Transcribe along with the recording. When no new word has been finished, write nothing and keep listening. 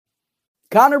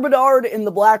Connor Bedard and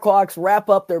the Blackhawks wrap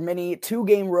up their mini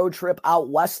two-game road trip out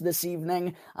west this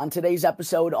evening. On today's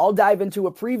episode, I'll dive into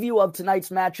a preview of tonight's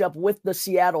matchup with the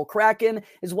Seattle Kraken,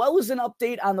 as well as an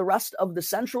update on the rest of the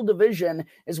Central Division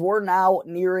as we're now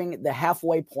nearing the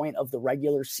halfway point of the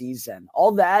regular season.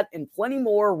 All that and plenty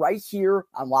more right here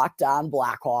on Locked On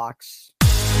Blackhawks.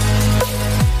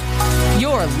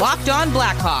 You're Locked On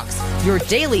Blackhawks, your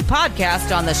daily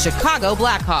podcast on the Chicago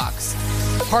Blackhawks.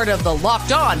 Part of the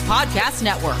Locked On Podcast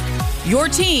Network, your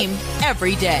team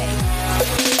every day.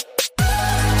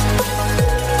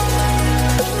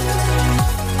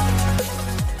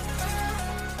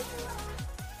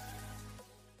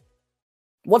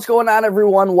 What's going on,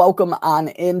 everyone? Welcome on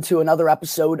into another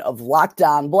episode of Locked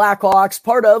On Blackhawks,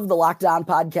 part of the Locked On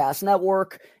Podcast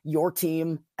Network, your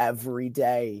team every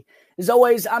day. As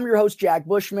always, I'm your host, Jack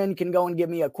Bushman. You can go and give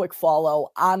me a quick follow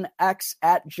on X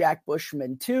at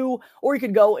JackBushman2, or you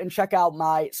could go and check out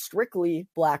my Strictly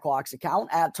Blackhawks account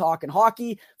at Talkin'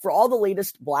 Hockey for all the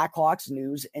latest Blackhawks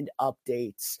news and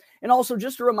updates. And also,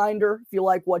 just a reminder, if you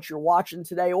like what you're watching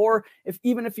today, or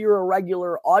even if you're a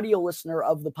regular audio listener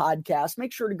of the podcast,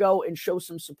 make sure to go and show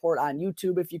some support on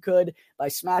YouTube if you could by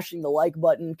smashing the like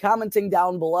button, commenting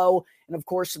down below, and of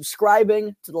course,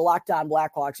 subscribing to the Locked On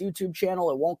Blackhawks YouTube channel.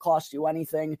 It won't cost you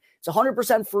anything. It's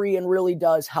 100% free and really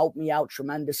does help me out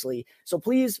tremendously. So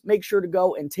please make sure to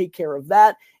go and take care of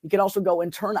that. You can also go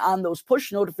and turn on those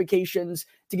push notifications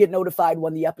to get notified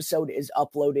when the episode is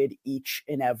uploaded each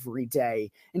and every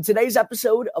day. And today's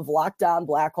episode of Locked On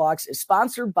Blackhawks is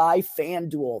sponsored by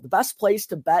FanDuel, the best place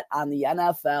to bet on the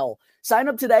NFL. Sign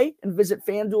up today and visit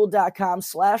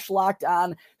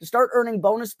FanDuel.com/lockedon to start earning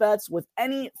bonus bets with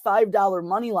any $5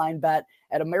 moneyline bet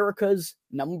at America's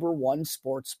 #1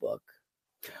 sportsbook.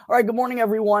 All right, good morning,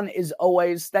 everyone. As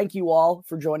always, thank you all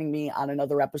for joining me on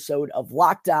another episode of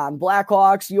Locked On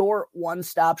Blackhawks, your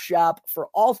one-stop shop for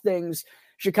all things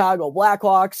Chicago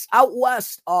Blackhawks. Out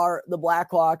west are the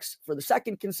Blackhawks for the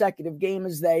second consecutive game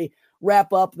as they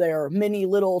wrap up their mini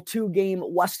little two-game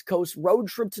West Coast road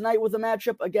trip tonight with a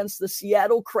matchup against the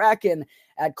Seattle Kraken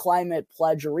at Climate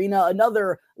Pledge Arena.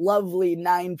 Another lovely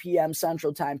 9 p.m.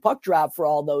 Central Time puck drop for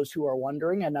all those who are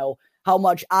wondering. I know how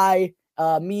much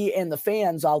me and the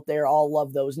fans out there all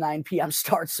love those 9 p.m.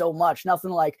 starts so much.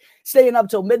 Nothing like staying up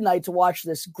till midnight to watch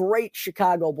this great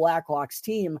Chicago Blackhawks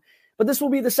team. But this will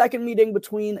be the second meeting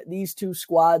between these two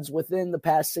squads within the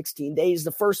past 16 days.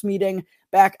 The first meeting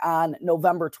back on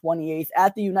November 28th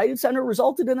at the United Center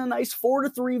resulted in a nice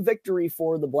 4-3 victory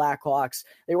for the Blackhawks.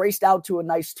 They raced out to a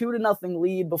nice 2-0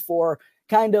 lead before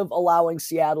kind of allowing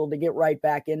Seattle to get right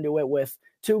back into it with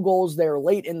 2 goals there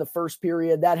late in the first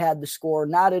period. That had the score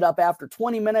knotted up after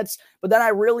 20 minutes. But then I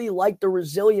really liked the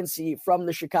resiliency from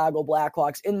the Chicago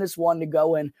Blackhawks in this one to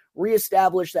go and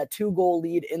reestablish that 2-goal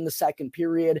lead in the second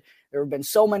period. There have been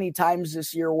so many times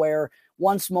this year where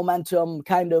once momentum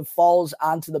kind of falls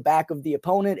onto the back of the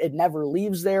opponent, it never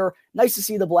leaves there. Nice to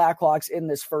see the Blackhawks in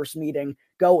this first meeting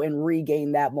go and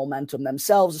regain that momentum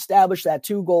themselves, establish that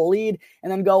 2-goal lead,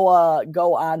 and then go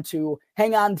on to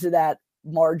hang on to that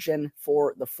margin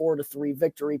for the 4-3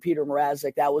 victory. Peter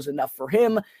Mrazek, that was enough for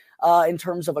him in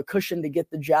terms of a cushion to get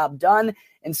the job done.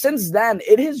 And since then,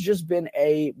 it has just been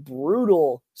a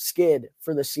brutal skid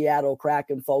for the Seattle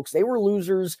Kraken, folks. They were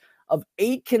losers of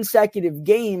 8 consecutive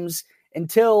games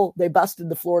until they bested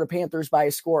the Florida Panthers by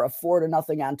a score of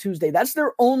 4-0 on Tuesday. That's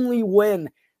their only win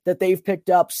that they've picked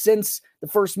up since the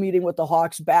first meeting with the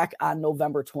Hawks back on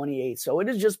November 28th. So it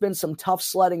has just been some tough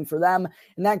sledding for them,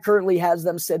 and that currently has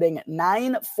them sitting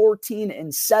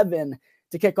 9-14-7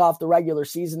 to kick off the regular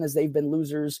season as they've been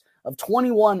losers of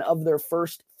 21 of their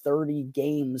first 30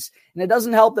 games. And it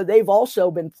doesn't help that they've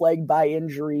also been plagued by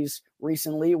injuries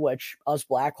recently, which us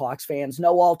Blackhawks fans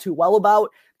know all too well about.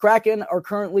 Kraken are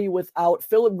currently without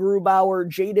Philip Grubauer,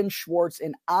 Jaden Schwartz,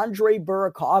 and Andre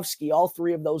Burakovsky. All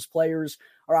 3 of those players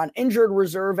are on injured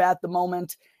reserve at the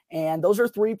moment, and those are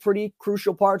 3 pretty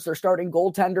crucial parts. Their starting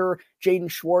goaltender,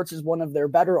 Jaden Schwartz, is one of their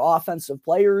better offensive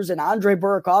players, and Andre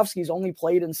Burakovsky's only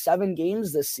played in 7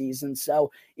 games this season.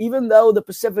 So even though the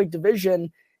Pacific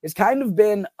Division has kind of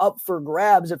been up for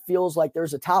grabs, it feels like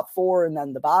there's a top 4 and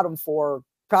then the bottom 4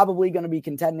 probably going to be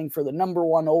contending for the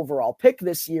 #1 overall pick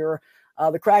this year.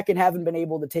 The Kraken haven't been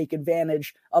able to take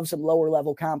advantage of some lower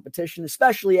level competition,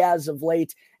 especially as of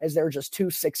late, as they're just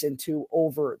 2-6-2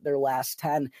 over their last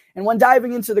 10. And when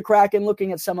diving into the Kraken,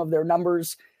 looking at some of their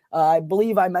numbers, I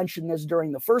believe I mentioned this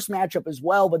during the first matchup as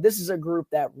well, but this is a group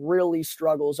that really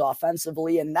struggles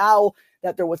offensively. And now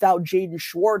that they're without Jaden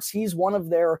Schwartz, he's one of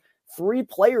their 3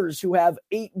 players who have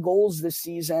 8 goals this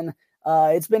season.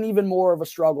 It's been even more of a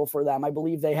struggle for them. I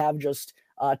believe they have just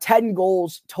 10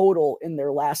 goals total in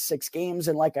their last 6 games.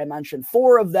 And like I mentioned,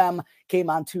 4 of them came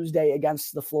on Tuesday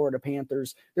against the Florida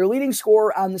Panthers. Their leading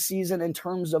scorer on the season in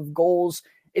terms of goals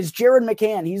is Jared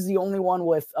McCann. He's the only one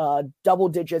with double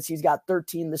digits. He's got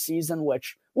 13 this season,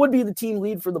 which would be the team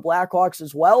lead for the Blackhawks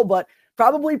as well, but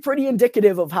probably pretty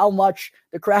indicative of how much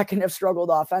the Kraken have struggled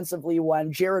offensively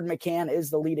when Jared McCann is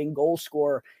the leading goal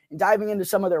scorer. And diving into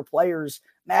some of their players,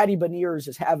 Matty Beniers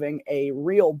is having a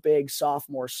real big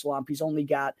sophomore slump. He's only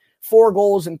got 4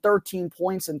 goals and 13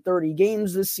 points in 30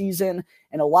 games this season,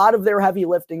 and a lot of their heavy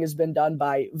lifting has been done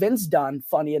by Vince Dunn,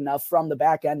 funny enough, from the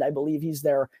back end. I believe he's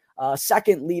their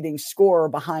second leading scorer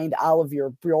behind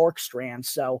Oliver Bjorkstrand.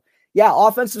 So, yeah,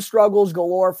 offensive struggles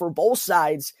galore for both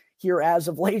sides here as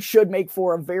of late. Should make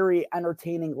for a very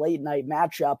entertaining late-night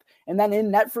matchup. And then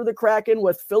in net for the Kraken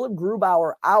with Philip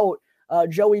Grubauer out,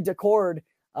 Joey Decord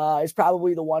is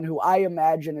probably the one who I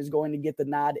imagine is going to get the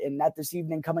nod in net this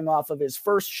evening, coming off of his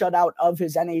first shutout of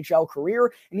his NHL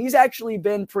career. And he's actually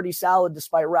been pretty solid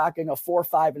despite rocking a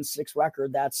 4-5-6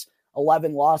 record. That's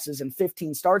 11 losses and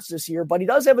 15 starts this year, but he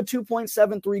does have a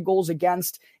 2.73 goals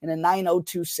against and a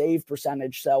 .902 save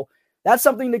percentage. So that's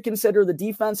something to consider. The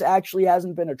defense actually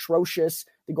hasn't been atrocious.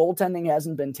 The goaltending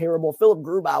hasn't been terrible. Philip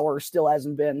Grubauer still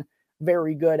hasn't been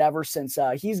very good ever since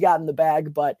he's gotten the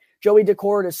bag, but Joey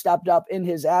Decord has stepped up in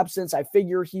his absence. I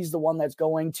figure he's the one that's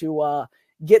going to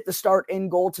get the start in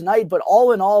goal tonight. But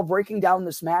all in all, breaking down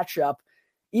this matchup,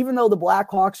 even though the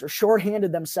Blackhawks are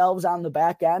shorthanded themselves on the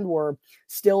back end, we're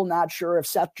still not sure if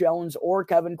Seth Jones or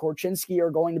Kevin Korchinski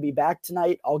are going to be back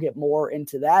tonight. I'll get more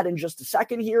into that in just a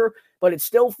second here, but it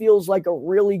still feels like a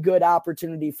really good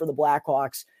opportunity for the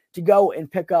Blackhawks to go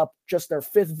and pick up just their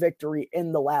 5th victory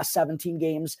in the last 17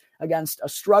 games against a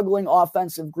struggling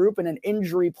offensive group and an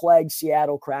injury-plagued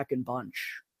Seattle Kraken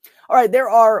bunch. All right, there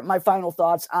are my final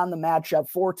thoughts on the matchup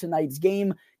for tonight's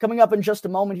game. Coming up in just a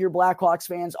moment here, Blackhawks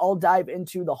fans, I'll dive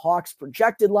into the Hawks'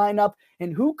 projected lineup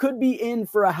and who could be in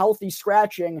for a healthy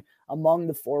scratching among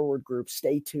the forward group.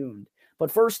 Stay tuned.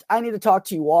 But first, I need to talk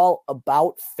to you all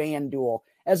about FanDuel.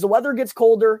 As the weather gets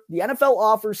colder, the NFL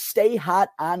offers stay hot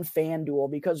on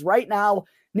FanDuel because right now,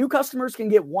 new customers can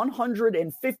get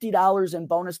 $150 in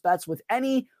bonus bets with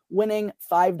any winning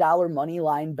 $5 money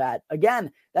line bet.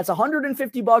 Again, that's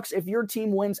 $150 if your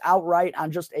team wins outright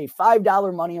on just a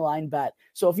 $5 money line bet.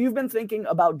 So if you've been thinking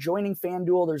about joining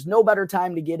FanDuel, there's no better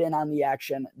time to get in on the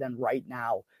action than right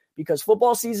now, because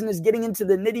football season is getting into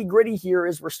the nitty-gritty here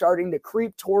as we're starting to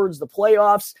creep towards the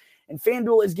playoffs, and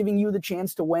FanDuel is giving you the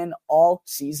chance to win all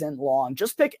season long.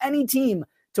 Just pick any team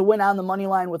to win on the money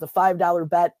line with a $5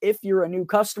 bet. If you're a new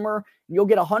customer, you'll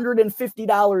get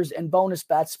 $150 in bonus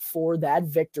bets for that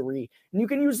victory. And you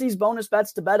can use these bonus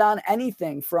bets to bet on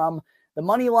anything from the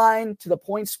money line to the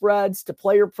point spreads to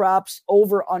player props,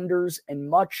 over-unders, and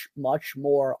much, much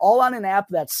more. All on an app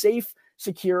that's safe,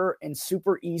 secure, and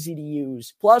super easy to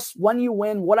use. Plus, when you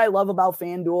win, what I love about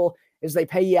FanDuel is they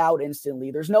pay you out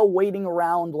instantly. There's no waiting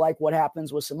around like what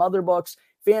happens with some other books.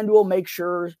 FanDuel makes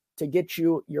sure to get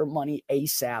you your money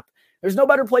ASAP. There's no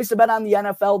better place to bet on the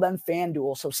NFL than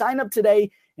FanDuel. So sign up today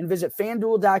and visit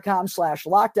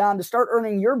FanDuel.com/lockedon to start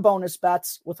earning your bonus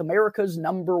bets with America's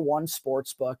 #1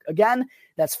 sportsbook. Again,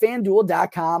 that's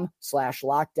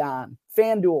FanDuel.com/lockedon.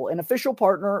 FanDuel, an official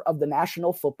partner of the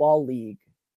National Football League.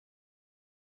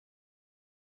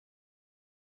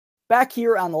 Back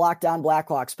here on the Locked On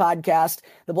Blackhawks podcast,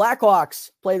 the Blackhawks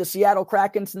play the Seattle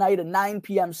Kraken tonight at 9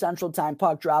 p.m. Central Time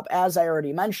puck drop, as I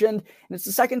already mentioned. And it's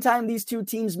the second time these two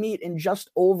teams meet in just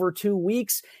over 2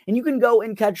 weeks. And you can go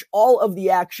and catch all of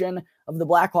the action of the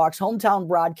Blackhawks hometown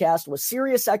broadcast with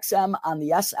SiriusXM on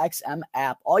the SXM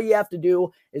app. All you have to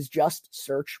do is just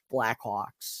search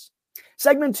Blackhawks.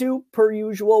 Segment 2, per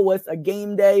usual, with a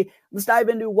game day. Let's dive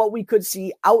into what we could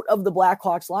see out of the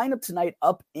Blackhawks lineup tonight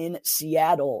up in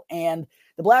Seattle. And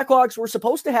the Blackhawks were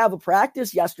supposed to have a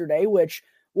practice yesterday, which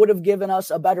would have given us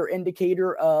a better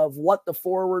indicator of what the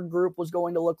forward group was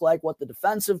going to look like, what the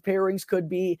defensive pairings could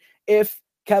be, if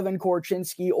Kevin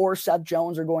Korchinski or Seth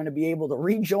Jones are going to be able to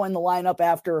rejoin the lineup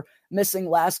after missing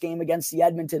last game against the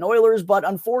Edmonton Oilers. But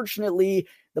unfortunately,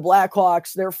 the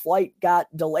Blackhawks, their flight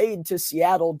got delayed to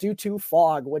Seattle due to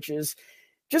fog, which is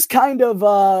just kind of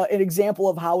an example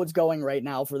of how it's going right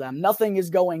now for them. Nothing is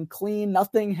going clean.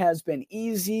 Nothing has been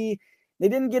easy. They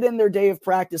didn't get in their day of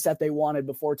practice that they wanted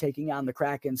before taking on the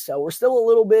Kraken. So we're still a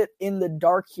little bit in the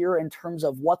dark here in terms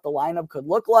of what the lineup could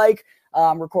look like.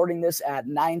 I'm recording this at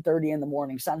 9:30 in the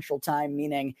morning Central Time,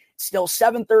 meaning it's still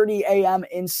 7:30 a.m.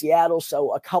 in Seattle.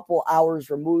 So a couple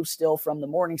hours removed still from the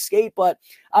morning skate. But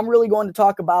I'm really going to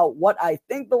talk about what I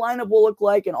think the lineup will look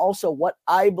like and also what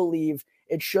I believe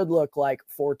it should look like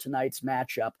for tonight's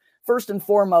matchup. first and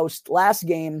foremost, last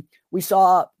game, we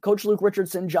saw Coach Luke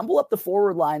Richardson jumble up the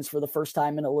forward lines for the first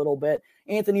time in a little bit.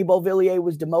 Anthony Beauvillier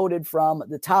was demoted from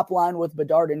the top line with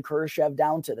Bedard and Kurashev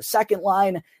down to the second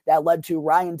line. That led to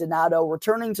Ryan Donato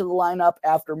returning to the lineup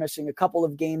after missing a couple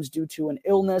of games due to an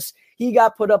illness. He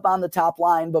got put up on the top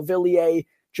line. Beauvillier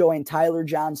joined Tyler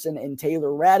Johnson and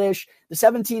Taylor Radish. The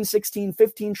 17, 16,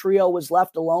 15 trio was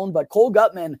left alone, but Cole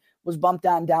Gutman was bumped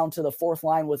on down to the fourth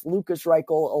line with Lucas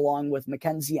Reichel along with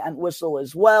Mackenzie Entwistle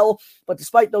as well. But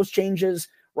despite those changes,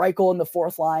 Reichel in the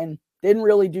fourth line didn't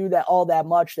really do that all that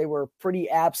much. They were pretty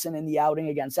absent in the outing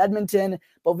against Edmonton.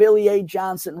 Beauvillier,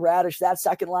 Johnson, Radish, that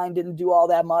second line didn't do all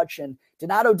that much. And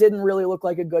Donato didn't really look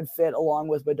like a good fit along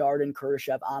with Bedard and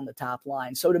Kurashev on the top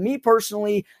line. So to me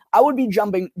personally, I would be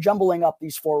jumbling up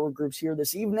these forward groups here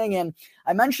this evening. And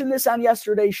I mentioned this on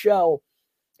yesterday's show.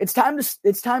 It's time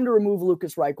to remove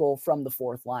Lucas Reichel from the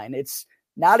fourth line. It's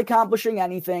not accomplishing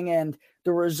anything. And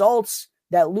the results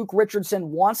that Luke Richardson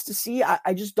wants to see,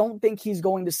 I just don't think he's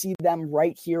going to see them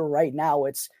right here, right now.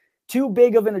 It's too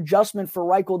big of an adjustment for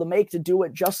Reichel to make to do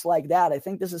it just like that. I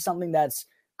think this is something that's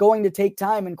going to take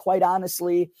time. And quite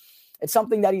honestly, it's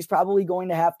something that he's probably going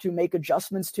to have to make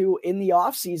adjustments to in the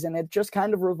offseason. It just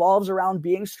kind of revolves around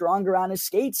being stronger on his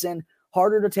skates and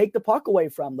harder to take the puck away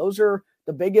from. Those are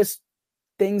the biggest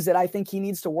things that I think he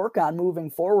needs to work on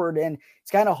moving forward. And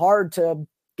it's kind of hard to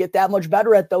get that much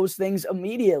better at those things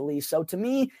immediately. So to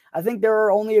me, I think there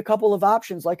are only a couple of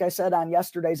options. Like I said on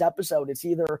yesterday's episode, it's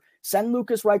either send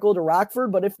Lucas Reichel to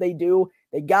Rockford, but if they do,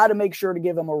 they got to make sure to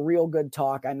give him a real good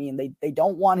talk. I mean, they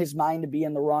don't want his mind to be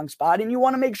in the wrong spot. And you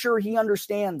want to make sure he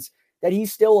understands that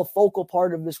he's still a focal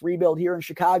part of this rebuild here in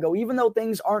Chicago. Even though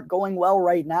things aren't going well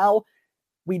right now,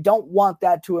 we don't want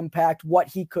that to impact what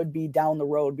he could be down the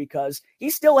road, because he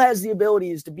still has the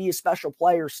abilities to be a special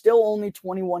player, still only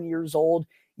 21 years old.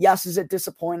 Yes, is it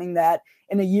disappointing that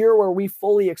in a year where we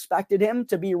fully expected him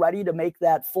to be ready to make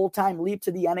that full-time leap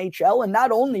to the NHL, and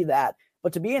not only that,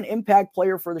 but to be an impact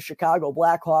player for the Chicago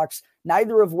Blackhawks,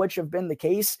 neither of which have been the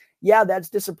case? Yeah, that's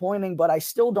disappointing, but I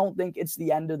still don't think it's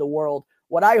the end of the world.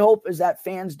 What I hope is that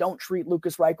fans don't treat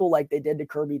Lucas Reichel like they did to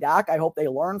Kirby Dach. I hope they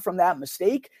learn from that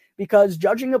mistake, because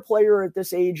judging a player at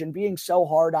this age and being so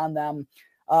hard on them,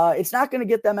 it's not going to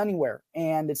get them anywhere,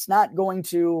 and it's not going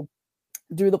to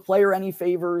do the player any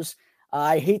favors.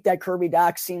 I hate that Kirby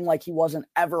Dach seemed like he wasn't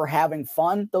ever having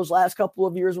fun those last couple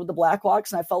of years with the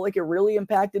Blackhawks, and I felt like it really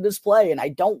impacted his play, and I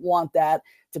don't want that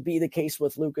to be the case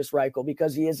with Lucas Reichel,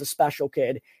 because he is a special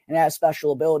kid and has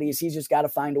special abilities. He's just got to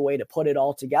find a way to put it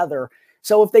all together.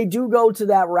 So if they do go to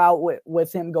that route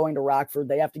with him going to Rockford,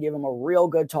 they have to give him a real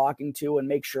good talking to and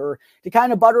make sure to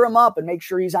kind of butter him up and make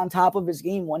sure he's on top of his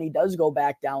game when he does go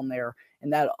back down there,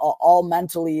 and that all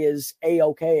mentally is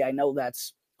A-okay. I know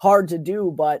that's hard to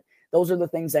do, but those are the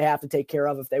things they have to take care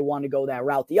of if they want to go that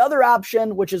route. The other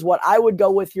option, which is what I would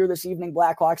go with here this evening,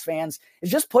 Blackhawks fans,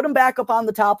 is just put him back up on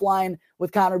the top line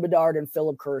with Connor Bedard and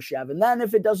Philip Kurashev. And then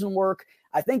if it doesn't work,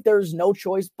 I think there's no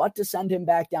choice but to send him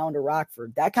back down to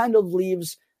Rockford. That kind of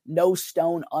leaves no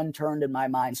stone unturned in my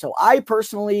mind. So I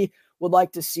personally would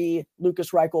like to see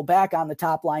Lucas Reichel back on the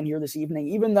top line here this evening,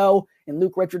 even though in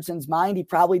Luke Richardson's mind, he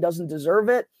probably doesn't deserve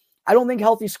it. I don't think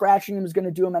healthy scratching him is going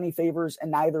to do him any favors, and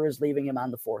neither is leaving him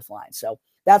on the fourth line. So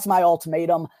that's my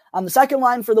ultimatum. On the second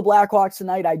line for the Blackhawks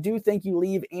tonight, I do think you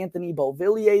leave Anthony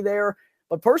Beauvillier there.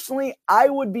 But personally, I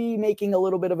would be making a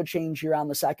little bit of a change here on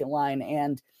the second line.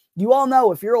 And you all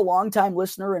know, if you're a longtime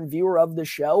listener and viewer of the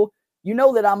show, you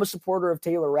know that I'm a supporter of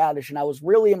Taylor Radish, and I was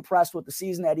really impressed with the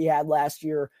season that he had last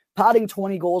year, potting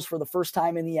 20 goals for the first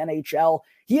time in the NHL.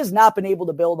 He has not been able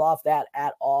to build off that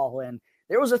at all. And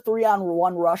there was a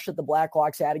 3-on-1 rush that the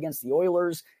Blackhawks had against the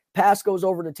Oilers. Pass goes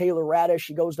over to Taylor Radish.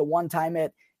 He goes to one-time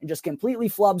it and just completely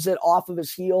flubs it off of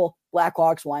his heel.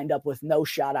 Blackhawks wind up with no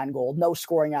shot on goal, no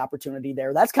scoring opportunity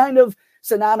there. That's kind of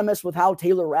synonymous with how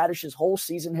Taylor Radish's whole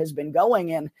season has been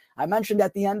going. And I mentioned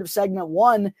at the end of segment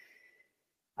 1,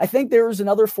 I think there's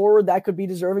another forward that could be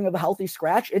deserving of a healthy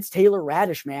scratch. It's Taylor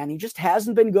Radish, man. He just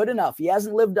hasn't been good enough. He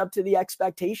hasn't lived up to the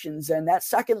expectations. And that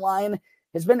second line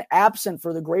has been absent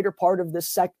for the greater part of this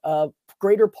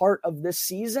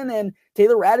season, and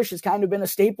Taylor Radish has kind of been a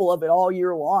staple of it all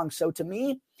year long. So to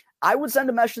me, I would send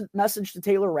a message to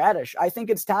Taylor Radish. I think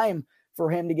it's time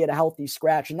for him to get a healthy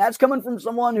scratch, and that's coming from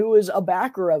someone who is a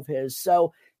backer of his.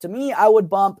 So to me, I would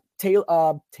bump I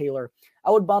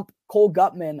would bump Cole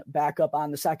Gutman back up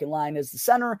on the second line as the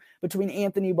center between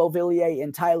Anthony Beauvillier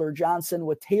and Tyler Johnson,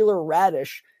 with Taylor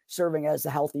Radish serving as the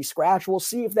healthy scratch. We'll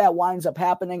see if that winds up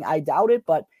happening. I doubt it,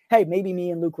 but hey, maybe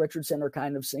me and Luke Richardson are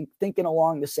kind of thinking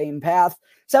along the same path.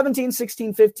 17,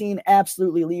 16, 15,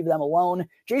 absolutely leave them alone.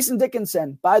 Jason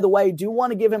Dickinson, by the way, do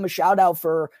want to give him a shout out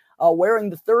for wearing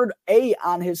the third A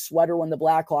on his sweater when the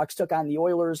Blackhawks took on the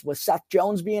Oilers, with Seth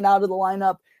Jones being out of the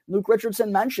lineup. Luke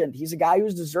Richardson mentioned he's a guy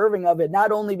who's deserving of it,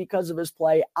 not only because of his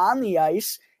play on the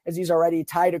ice, as he's already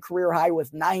tied a career high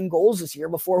with 9 goals this year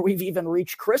before we've even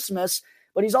reached Christmas,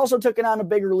 but he's also taken on a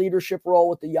bigger leadership role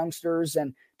with the youngsters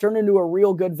and turned into a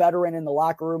real good veteran in the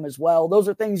locker room as well. Those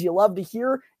are things you love to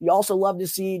hear. You also love to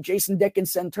see Jason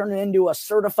Dickinson turn into a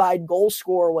certified goal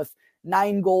scorer with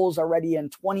 9 goals already in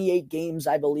 28 games,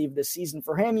 I believe, this season.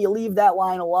 For him, you leave that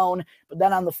line alone. But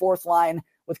then on the fourth line,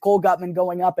 with Cole Gutman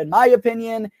going up, in my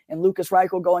opinion, and Lucas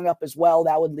Reichel going up as well,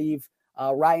 that would leave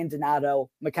Ryan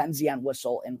Donato, Mackenzie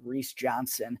Entwistle, and Reese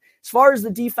Johnson. As far as the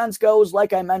defense goes,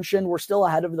 like I mentioned, we're still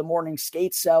ahead of the morning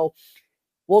skate, so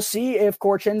we'll see if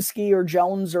Korchinski or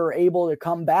Jones are able to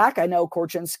come back. I know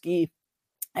Korchinski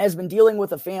has been dealing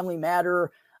with a family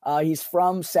matter. He's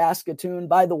from Saskatoon,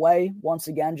 by the way. Once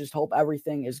again, just hope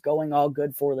everything is going all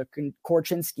good for the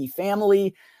Korchinski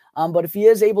family. But if he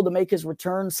is able to make his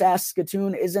return,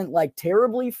 Saskatoon isn't like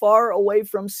terribly far away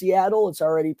from Seattle. It's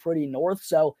already pretty north,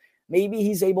 so maybe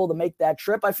he's able to make that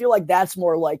trip. I feel like that's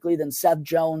more likely than Seth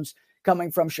Jones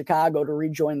coming from Chicago to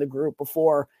rejoin the group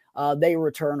before they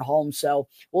return home. So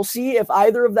we'll see if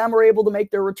either of them are able to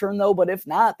make their return, though. But if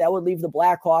not, that would leave the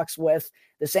Blackhawks with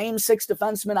the same 6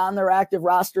 defensemen on their active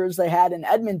roster as they had in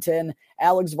Edmonton: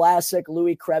 Alex Vlasic,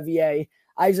 Louis Crevier,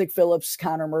 Isaac Phillips,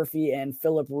 Connor Murphy, and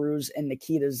Philip Ruse and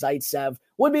Nikita Zaitsev.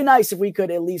 Would be nice if we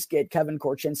could at least get Kevin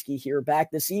Korchinski here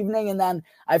back this evening. And then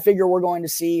I figure we're going to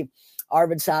see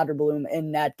Arvid Soderblom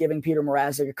in net, giving Peter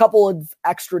Mrazek a couple of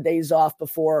extra days off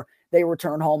before they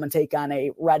return home and take on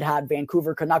a red-hot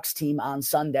Vancouver Canucks team on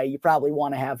Sunday. You probably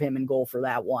want to have him in goal for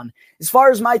that one. As far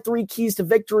as my 3 keys to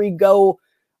victory go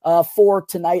for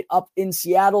tonight up in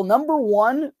Seattle, number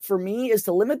 1 for me is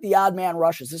to limit the odd man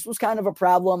rushes. This was kind of a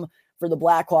problem for the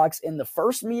Blackhawks in the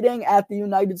first meeting at the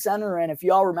United Center, and if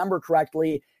you all remember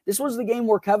correctly, this was the game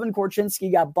where Kevin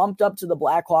Korchinski got bumped up to the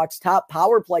Blackhawks' top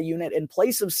power play unit in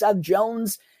place of Seth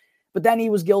Jones, but then he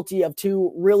was guilty of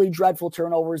 2 really dreadful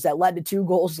turnovers that led to 2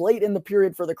 goals late in the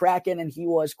period for the Kraken, and he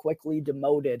was quickly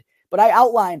demoted. But I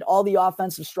outlined all the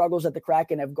offensive struggles that the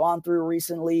Kraken have gone through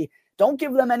recently. Don't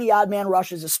give them any odd man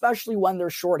rushes, especially when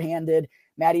they're shorthanded.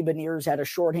 Matty Beniers had a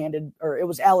shorthanded, or it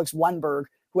was Alex Wenberg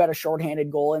who had a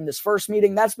shorthanded goal in this first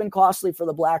meeting. That's been costly for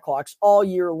the Blackhawks all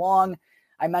year long.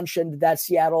 I mentioned that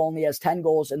Seattle only has 10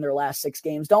 goals in their last 6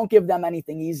 games. Don't give them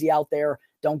anything easy out there.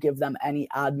 Don't give them any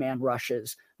odd man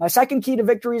rushes. My second key to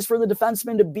victory is for the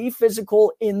defensemen to be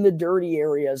physical in the dirty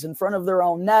areas, in front of their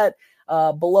own net,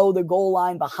 below the goal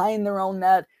line, behind their own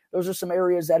net. Those are some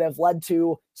areas that have led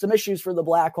to some issues for the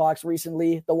Blackhawks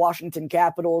recently. The Washington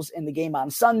Capitals in the game on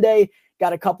Sunday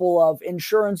got a couple of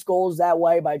insurance goals that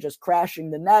way by just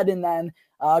crashing the net, and then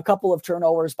a couple of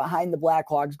turnovers behind the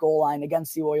Blackhawks goal line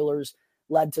against the Oilers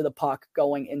led to the puck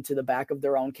going into the back of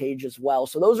their own cage as well.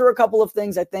 So those are a couple of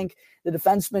things I think the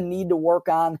defensemen need to work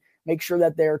on, make sure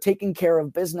that they're taking care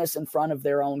of business in front of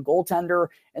their own goaltender.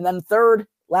 And then third,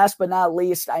 last but not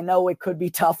least, I know it could be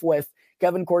tough with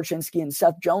Kevin Korchinski and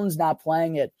Seth Jones not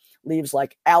playing. It leaves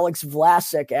like Alex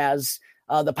Vlasic as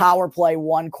the power play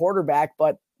 1 quarterback,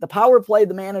 but the power play,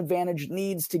 the man advantage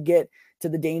needs to get to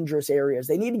the dangerous areas.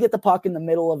 They need to get the puck in the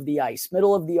middle of the ice,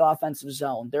 middle of the offensive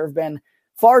zone. There have been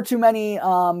far too many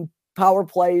power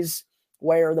plays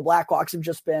where the Blackhawks have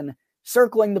just been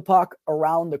circling the puck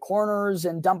around the corners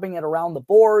and dumping it around the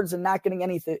boards and not getting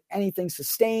anything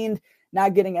sustained,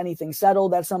 not getting anything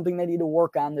settled. That's something they need to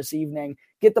work on this evening.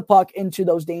 Get the puck into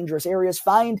those dangerous areas.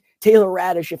 Find Taylor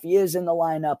Radish if he is in the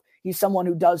lineup. He's someone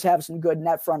who does have some good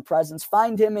net front presence.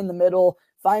 Find him in the middle.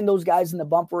 Find those guys in the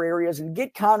bumper areas and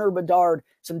get Connor Bedard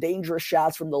some dangerous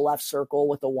shots from the left circle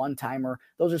with a one-timer.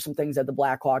 Those are some things that the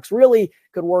Blackhawks really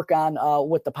could work on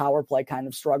with the power play kind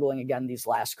of struggling again these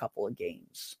last couple of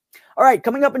games. All right,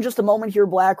 coming up in just a moment here,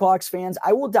 Blackhawks fans,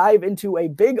 I will dive into a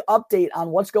big update on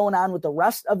what's going on with the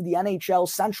rest of the NHL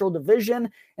Central Division,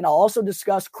 and I'll also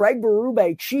discuss Craig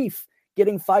Berube, Chief,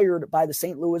 getting fired by the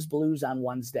St. Louis Blues on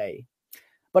Wednesday.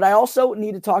 But I also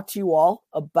need to talk to you all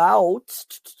about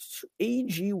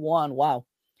AG1. Wow.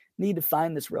 Need to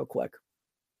find this real quick.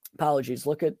 Apologies.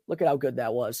 Look at how good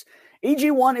that was.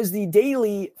 AG1 is the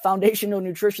daily foundational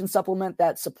nutrition supplement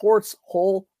that supports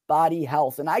whole body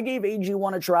health. And I gave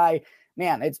AG1 a try.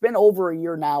 Man, it's been over a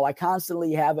year now. I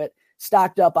constantly have it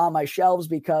stocked up on my shelves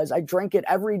because I drink it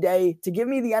every day to give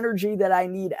me the energy that I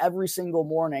need every single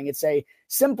morning. It's a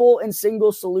simple and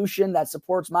single solution that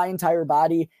supports my entire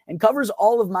body and covers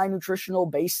all of my nutritional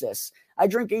basis. I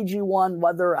drink AG1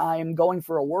 whether I'm going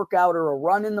for a workout or a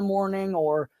run in the morning,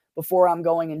 or before I'm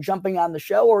going and jumping on the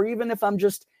show, or even if I'm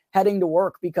just heading to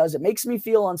work, because it makes me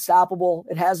feel unstoppable.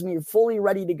 It has me fully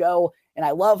ready to go, and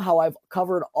I love how I've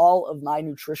covered all of my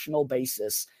nutritional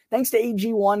basis. Thanks to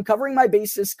AG1, covering my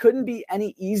basis couldn't be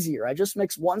any easier. I just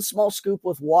mix one small scoop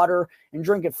with water and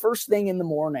drink it first thing in the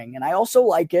morning. And I also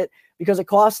like it because it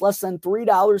costs less than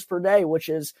 $3 per day, which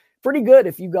is pretty good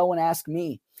if you go and ask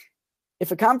me.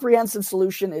 If a comprehensive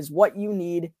solution is what you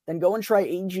need, then go and try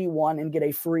AG1 and get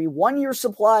a free 1-year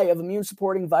supply of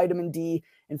immune-supporting vitamin D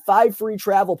and 5 free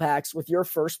travel packs with your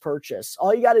first purchase.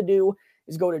 All you got to do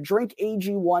is go to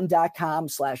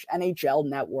drinkag1.com/NHL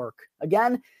network.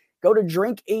 Again, go to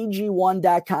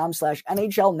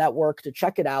drinkag1.com/NHL network to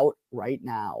check it out right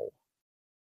now.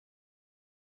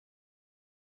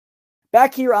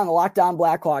 Back here on the Locked On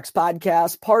Blackhawks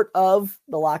podcast, part of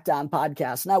the Locked On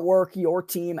Podcast Network, your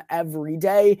team every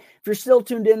day. If you're still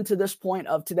tuned in to this point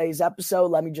of today's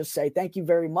episode, let me just say thank you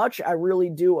very much. I really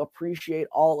do appreciate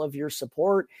all of your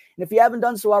support. And if you haven't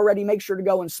done so already, make sure to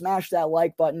go and smash that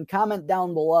like button, comment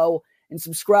down below, and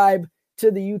subscribe to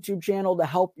the YouTube channel to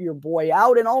help your boy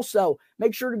out. And also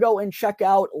make sure to go and check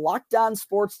out Locked On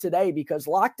Sports today, because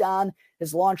Locked On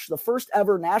has launched the first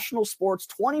ever national sports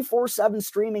 24/7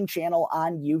 streaming channel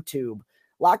on YouTube.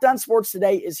 Locked On Sports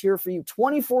Today is here for you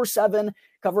 24/7,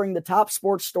 covering the top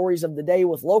sports stories of the day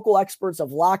with local experts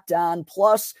of Locked On,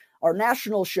 plus our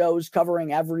national shows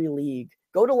covering every league.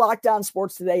 Go to Locked On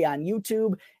Sports Today on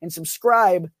YouTube and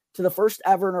subscribe to the first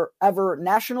ever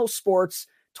national sports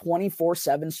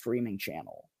 24/7 streaming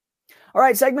channel. All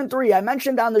right, segment 3. I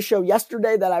mentioned on the show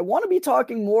yesterday that I want to be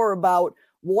talking more about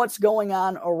what's going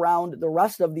on around the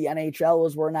rest of the NHL,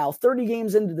 as we're now 30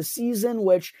 games into the season,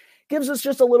 which gives us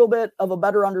just a little bit of a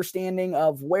better understanding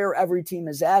of where every team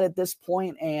is at this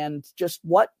point and just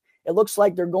what it looks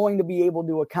like they're going to be able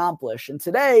to accomplish. And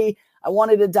today, I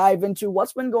wanted to dive into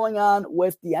what's been going on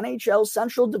with the NHL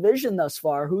Central Division thus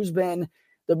far. Who's been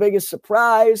the biggest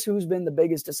surprise, who's been the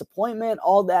biggest disappointment,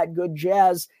 all that good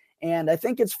jazz. And I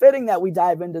think it's fitting that we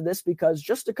dive into this because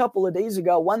just a couple of days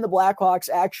ago, when the Blackhawks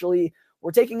actually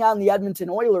were taking on the Edmonton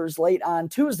Oilers late on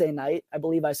Tuesday night, I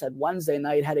believe I said Wednesday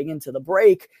night heading into the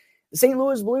break, the St.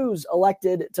 Louis Blues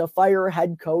elected to fire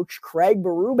head coach Craig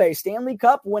Berube, Stanley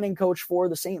Cup winning coach for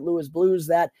the St. Louis Blues,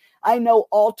 that I know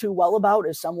all too well about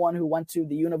as someone who went to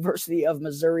the University of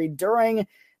Missouri during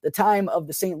the time of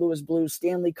the St. Louis Blues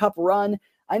Stanley Cup run.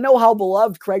 I know how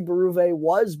beloved Craig Berube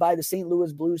was by the St.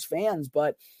 Louis Blues fans,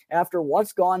 but after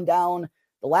what's gone down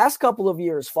the last couple of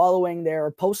years following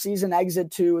their postseason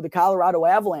exit to the Colorado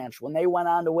Avalanche when they went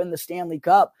on to win the Stanley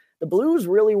Cup, the Blues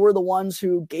really were the ones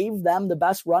who gave them the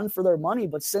best run for their money.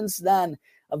 But since then,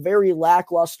 a very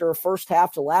lackluster first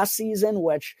half to last season,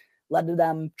 which led to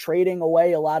them trading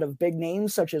away a lot of big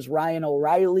names such as Ryan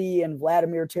O'Reilly and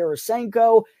Vladimir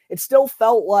Tarasenko. It still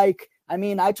felt like,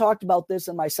 I talked about this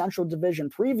in my Central Division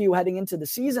preview heading into the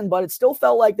season, but it still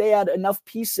felt like they had enough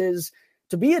pieces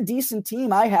to be a decent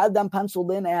team. I had them penciled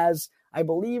in as, I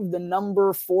believe, the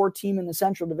number 4 team in the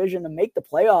Central Division to make the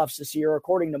playoffs this year,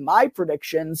 according to my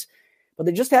predictions, but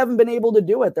they just haven't been able to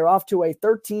do it. They're off to a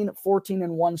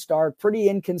 13-14-1 start, pretty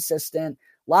inconsistent,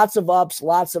 lots of ups,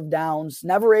 lots of downs,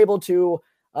 never able to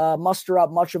muster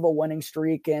up much of a winning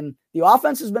streak. And the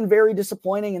offense has been very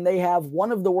disappointing, and they have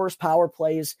one of the worst power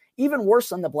plays, even worse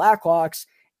than the Blackhawks,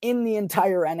 in the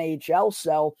entire NHL.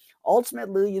 So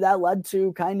ultimately that led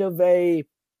to kind of a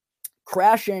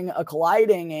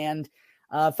colliding, and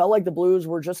felt like the Blues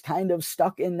were just kind of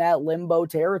stuck in that limbo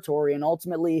territory. And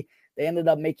ultimately they ended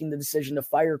up making the decision to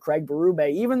fire Craig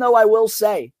Berube, even though I will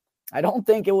say, I don't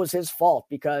think it was his fault,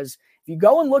 because if you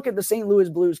go and look at the St. Louis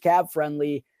Blues cap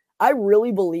friendly, I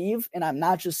really believe, and I'm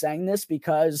not just saying this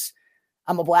because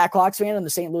I'm a Blackhawks fan and the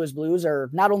St. Louis Blues are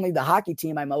not only the hockey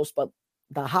team I most, but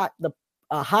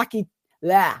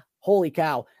holy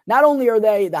cow. Not only are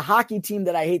they the hockey team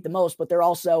that I hate the most, but they're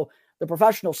also the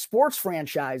professional sports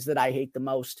franchise that I hate the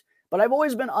most. But I've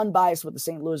always been unbiased with the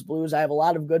St. Louis Blues. I have a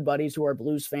lot of good buddies who are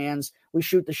Blues fans. We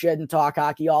shoot the shit and talk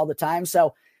hockey all the time.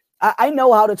 So I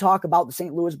know how to talk about the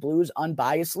St. Louis Blues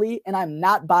unbiasedly, and I'm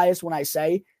not biased when I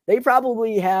say they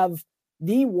probably have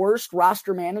the worst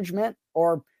roster management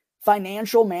or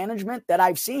financial management that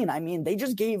I've seen. They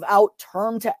just gave out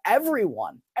term to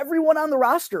everyone on the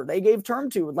roster. They gave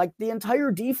term to, like, the entire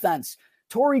defense: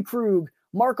 Torrey Krug,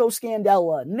 Marco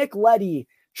Scandella, Nick Leddy,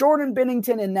 Jordan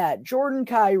Binnington in net, Jordan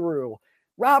Kyrou,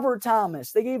 Robert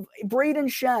Thomas. They gave Braden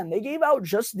Shen. They gave out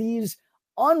just these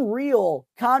unreal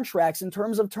contracts in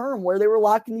terms of term where they were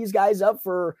locking these guys up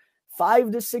for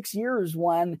 5 to 6 years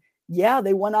when, yeah,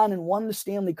 they went on and won the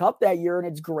Stanley Cup that year. And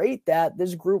it's great that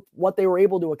this group, what they were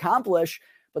able to accomplish,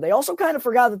 but they also kind of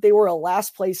forgot that they were a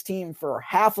last place team for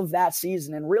half of that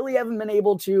season and really haven't been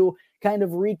able to kind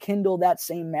of rekindle that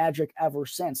same magic ever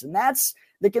since. And that's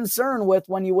the concern with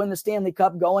when you win the Stanley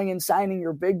Cup, going and signing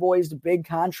your big boys to big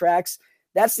contracts.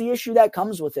 That's the issue that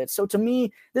comes with it. So to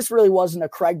me, this really wasn't a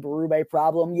Craig Berube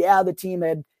problem. Yeah, the team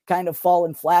had kind of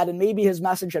fallen flat and maybe his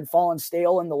message had fallen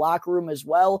stale in the locker room as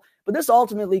well. But this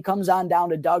ultimately comes on down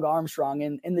to Doug Armstrong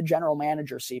in the general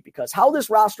manager seat, because how this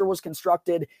roster was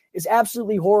constructed is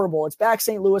absolutely horrible. It's backed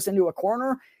St. Louis into a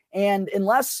corner. And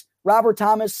unless Robert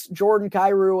Thomas, Jordan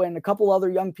Kyrou, and a couple other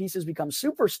young pieces become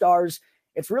superstars,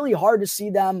 it's really hard to see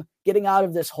them getting out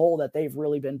of this hole that they've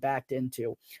really been backed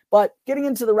into. But getting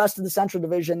into the rest of the Central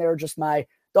Division, there are just my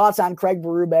thoughts on Craig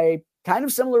Berube, kind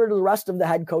of similar to the rest of the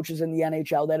head coaches in the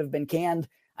NHL that have been canned.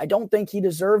 I don't think he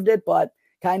deserved it, but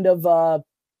kind of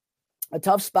a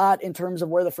tough spot in terms of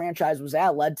where the franchise was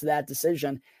at led to that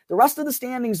decision. The rest of the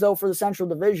standings, though, for the Central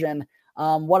Division,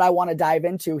 what I want to dive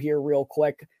into here real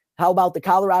quick. How about the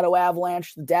Colorado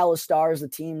Avalanche, the Dallas Stars, the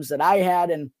teams that I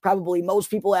had, and probably most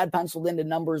people had penciled into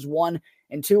numbers 1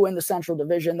 and 2 in the Central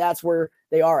Division? That's where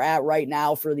they are at right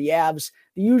now for the Avs.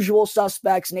 The usual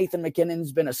suspects, Nathan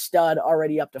McKinnon's been a stud,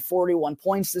 already up to 41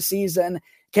 points this season.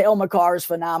 Cale Makar is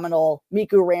phenomenal.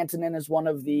 Mikko Rantanen is one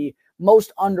of the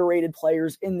most underrated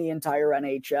players in the entire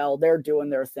NHL. They're doing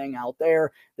their thing out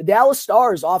there. The Dallas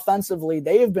Stars, offensively,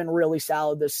 they have been really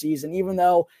solid this season, even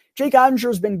though Jake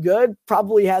Ottinger's been good,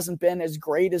 probably hasn't been as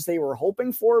great as they were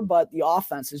hoping for, but the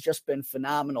offense has just been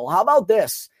phenomenal. How about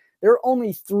this? There are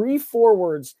only 3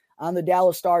 forwards on the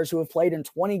Dallas Stars who have played in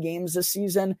 20 games this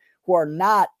season who are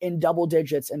not in double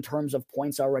digits in terms of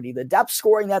points already. The depth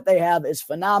scoring that they have is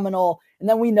phenomenal. And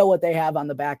then we know what they have on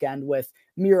the back end with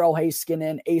Miro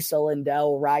Heiskanen, Asa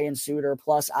Lindell, Ryan Suter,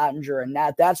 plus Ottinger and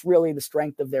that. That's really the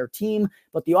strength of their team.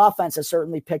 But the offense has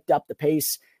certainly picked up the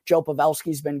pace. Joe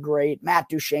Pavelski's been great. Matt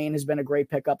Duchene has been a great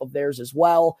pickup of theirs as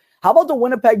well. How about the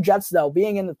Winnipeg Jets, though,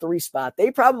 being in the 3 spot? They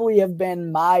probably have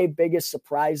been my biggest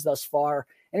surprise thus far.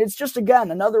 And it's just,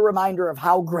 again, another reminder of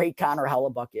how great Connor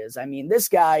Hellebuck is. I mean, this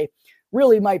guy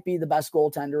really might be the best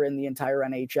goaltender in the entire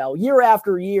NHL. Year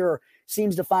after year,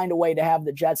 seems to find a way to have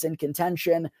the Jets in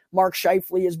contention. Mark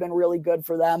Scheifele has been really good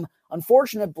for them.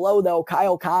 Unfortunate blow, though,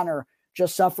 Kyle Connor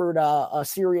just suffered a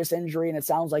serious injury, and it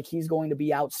sounds like he's going to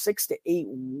be out 6 to 8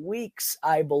 weeks,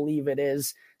 I believe it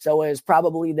is. So is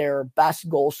probably their best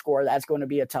goal scorer. That's going to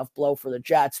be a tough blow for the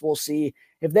Jets. We'll see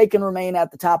if they can remain at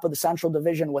the top of the Central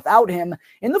Division without him.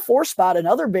 In the 4th spot,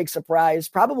 another big surprise,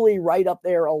 probably right up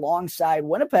there alongside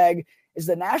Winnipeg, is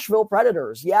the Nashville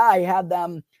Predators. Yeah,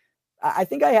 I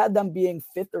think I had them being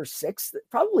 5th or 6th,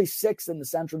 probably 6th in the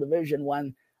Central Division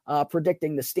when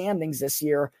predicting the standings this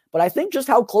year. But I think just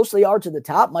how close they are to the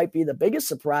top might be the biggest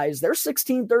surprise. They're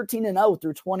 16-13-0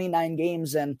 through 29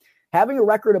 games and having a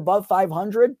record above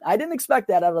 500. I didn't expect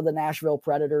that out of the Nashville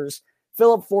Predators.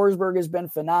 Philip Forsberg has been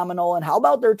phenomenal. And how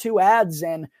about their 2 ads?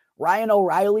 And Ryan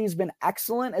O'Reilly has been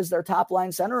excellent as their top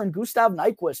line center, and Gustav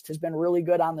Nyquist has been really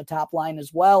good on the top line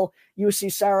as well.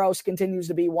 UC Saros continues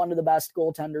to be one of the best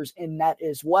goaltenders in net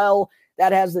as well.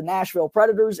 That has the Nashville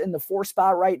Predators in the 4th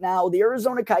spot right now. The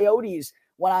Arizona Coyotes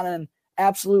went on an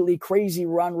absolutely crazy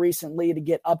run recently to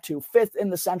get up to 5th in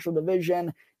the Central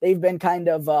Division. They've been kind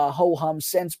of ho-hum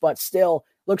since, but still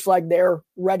looks like they're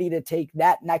ready to take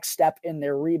that next step in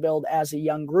their rebuild as a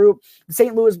young group. The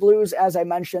St. Louis Blues, as I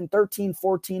mentioned,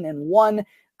 13-14-1,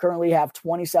 currently have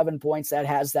 27 points. That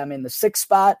has them in the 6th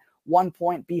spot, 1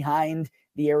 point behind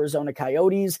the Arizona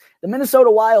Coyotes. The Minnesota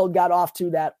Wild got off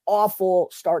to that awful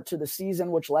start to the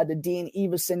season, which led to Dean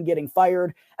Evason getting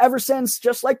fired. Ever since,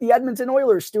 just like the Edmonton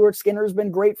Oilers, Stuart Skinner has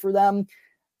been great for them.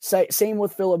 Same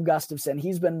with Philip Gustafson.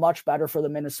 He's been much better for the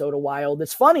Minnesota Wild.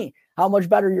 It's funny how much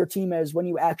better your team is when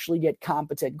you actually get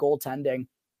competent goaltending.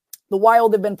 The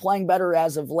Wild have been playing better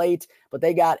as of late, but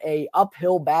they got a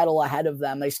uphill battle ahead of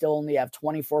them. They still only have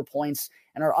 24 points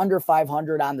and are under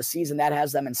 500 on the season. That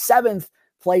has them in 7th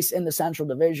place in the Central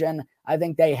Division. I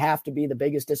think they have to be the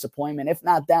biggest disappointment. If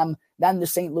not them, then the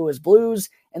St. Louis Blues.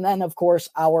 And then, of course,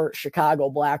 our Chicago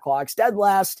Blackhawks, dead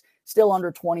last, still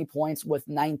under 20 points with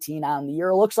 19 on the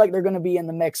year. Looks like they're going to be in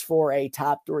the mix for a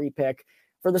top 3 pick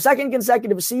for the 2nd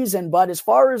consecutive season. But as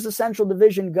far as the Central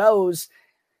Division goes,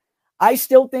 I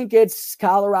still think it's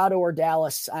Colorado or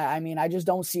Dallas. I mean, I just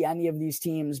don't see any of these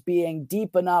teams being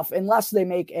deep enough unless they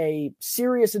make a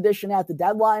serious addition at the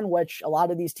deadline, which a lot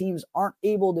of these teams aren't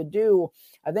able to do.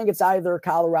 I think it's either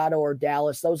Colorado or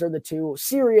Dallas. Those are the two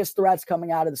serious threats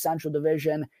coming out of the Central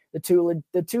Division, the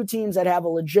two teams that have a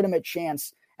legitimate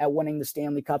chance at winning the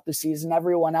Stanley Cup this season.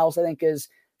 Everyone else, I think, is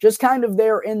just kind of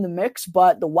there in the mix,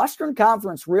 but the Western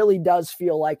Conference really does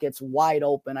feel like it's wide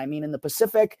open. I mean, in the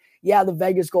Pacific, yeah, the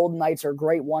Vegas Golden Knights are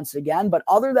great once again, but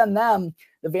other than them,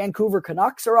 the Vancouver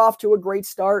Canucks are off to a great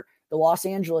start. The Los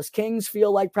Angeles Kings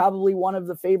feel like probably one of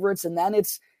the favorites, and then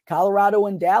it's Colorado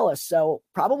and Dallas. So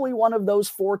probably one of those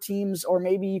four teams, or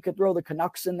maybe you could throw the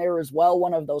Canucks in there as well.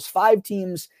 One of those five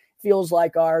teams feels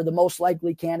like are the most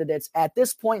likely candidates at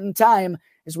this point in time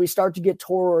as we start to get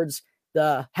towards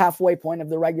the halfway point of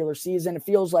the regular season. It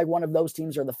feels like one of those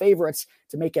teams are the favorites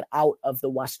to make it out of the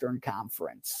Western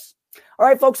Conference. All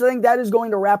right, folks, I think that is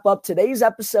going to wrap up today's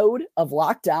episode of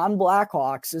Locked On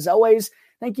Blackhawks. As always,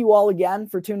 thank you all again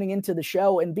for tuning into the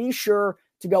show, and be sure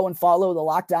to go and follow the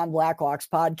Locked On Blackhawks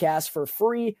podcast for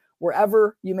free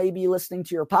wherever you may be listening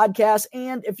to your podcast.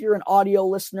 And if you're an audio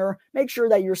listener, make sure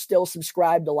that you're still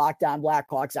subscribed to Locked On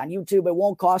Blackhawks on YouTube. It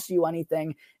won't cost you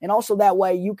anything. And also that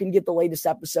way you can get the latest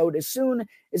episode as soon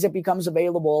as it becomes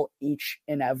available each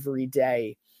and every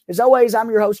day. As always,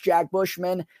 I'm your host, Jack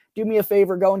Bushman. Do me a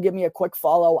favor, go and give me a quick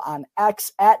follow on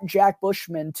X at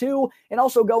JackBushman2, and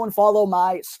also go and follow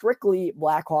my Strictly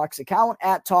Blackhawks account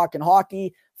at Talkin'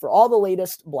 Hockey for all the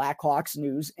latest Blackhawks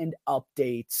news and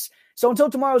updates. So until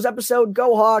tomorrow's episode,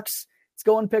 go Hawks. Let's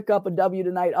go and pick up a W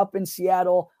tonight up in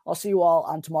Seattle. I'll see you all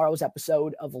on tomorrow's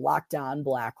episode of Locked On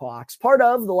Blackhawks, part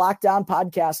of the Locked On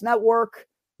Podcast Network,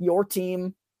 your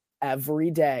team every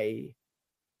day.